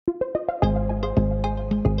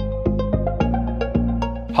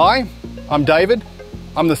Hi, I'm David.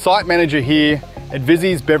 I'm the site manager here at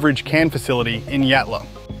Visy's beverage can facility in Yatala.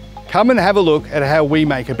 Come and have a look at how we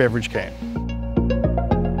make a beverage can.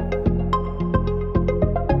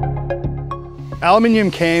 Aluminium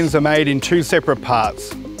cans are made in two separate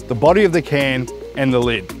parts, the body of the can and the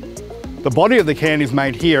lid. The body of the can is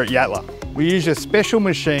made here at Yatala. We use a special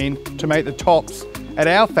machine to make the tops at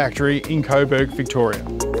our factory in Coburg, Victoria.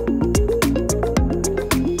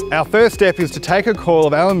 Our first step is to take a coil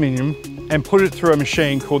of aluminium and put it through a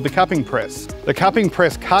machine called the cupping press. The cupping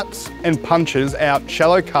press cuts and punches out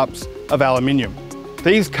shallow cups of aluminium.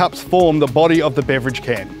 These cups form the body of the beverage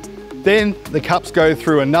can. Then the cups go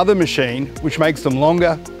through another machine which makes them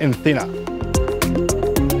longer and thinner.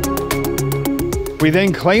 We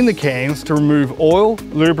then clean the cans to remove oil,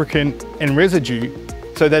 lubricant and residue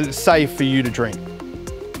so that it's safe for you to drink.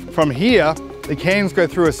 From here, the cans go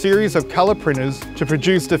through a series of colour printers to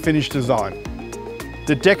produce the finished design.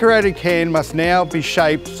 The decorated can must now be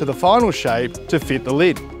shaped to the final shape to fit the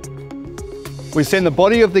lid. We send the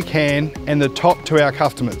body of the can and the top to our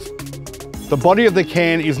customers. The body of the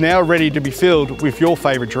can is now ready to be filled with your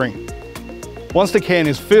favourite drink. Once the can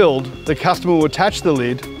is filled, the customer will attach the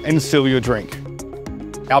lid and seal your drink.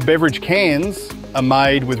 Our beverage cans are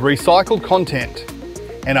made with recycled content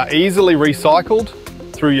and are easily recycled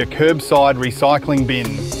through your curbside recycling bin.